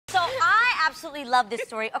absolutely love this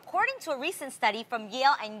story. According to a recent study from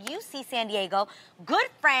Yale and UC San Diego, good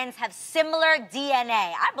friends have similar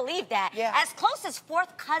DNA. I believe that. Yeah. As close as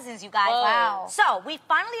fourth cousins, you guys. Whoa. Wow. So we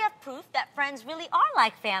finally have proof that friends really are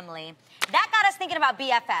like family. That got us thinking about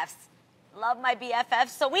BFFs. Love my BFFs.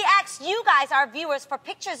 So we asked you guys, our viewers, for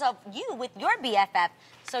pictures of you with your BFF.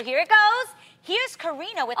 So here it goes. Here's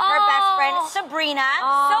Karina with her best friend, Sabrina.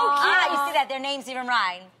 So cute. You see that? Their names even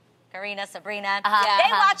rhyme. Karina, Sabrina.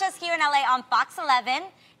 They watch us here in LA on Fox 11.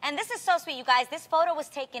 And this is so sweet, you guys. This photo was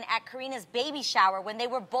taken at Karina's baby shower when they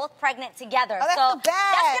were both pregnant together. Oh, that's so the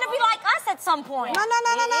best. that's going to be like us at some point. No.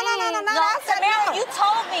 Samara, you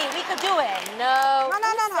told me we could do it. No.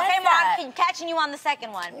 Okay, Mark, I'm catching you on the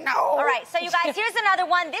second one. No. All right, so you guys, here's another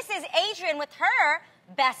one. This is Adrian with her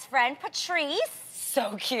best friend, Patrice.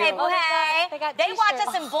 So cute. Hey, boo, hey. They watch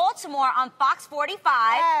us in Baltimore on Fox 45.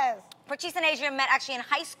 Yes. Patrice and Adrian met actually in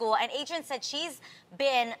high school, and Adrian said she's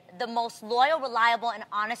been the most loyal, reliable, and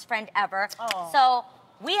honest friend ever. So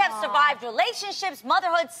we have survived relationships,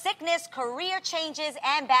 motherhood, sickness, career changes,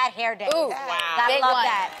 and bad hair days. Ooh, Gotta big love one.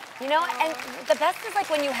 that. You know, and the best is like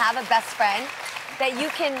when you have a best friend that you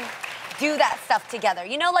can do that stuff together.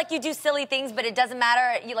 You know, like you do silly things, but it doesn't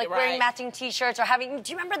matter. You like wearing matching T-shirts or having.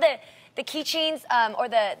 Do you remember the keychains or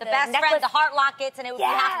the best necklace? friend, the heart lockets, and it would be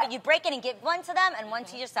half of it. You break it and give one to them and one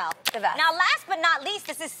to yourself. The best. Now, last but not least,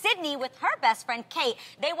 this is Sydney with her best friend, Kate.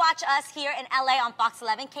 They watch us here in LA on Fox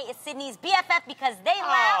 11. Kate is Sydney's BFF because they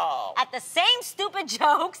laugh at the same stupid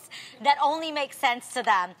jokes that only make sense to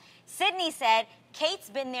them. Sydney said, Kate's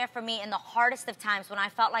been there for me in the hardest of times when I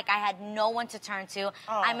felt like I had no one to turn to.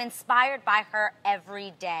 I'm inspired by her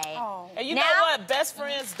every day. And you know what? Best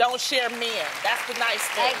friends don't share men. That's the nice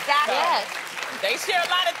thing. Exactly. So, they share a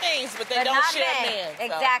lot of things, but they don't share men. So.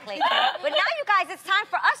 Exactly. But now, you guys, it's time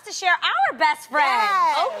for us to share our best friend.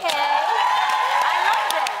 Yes. Okay.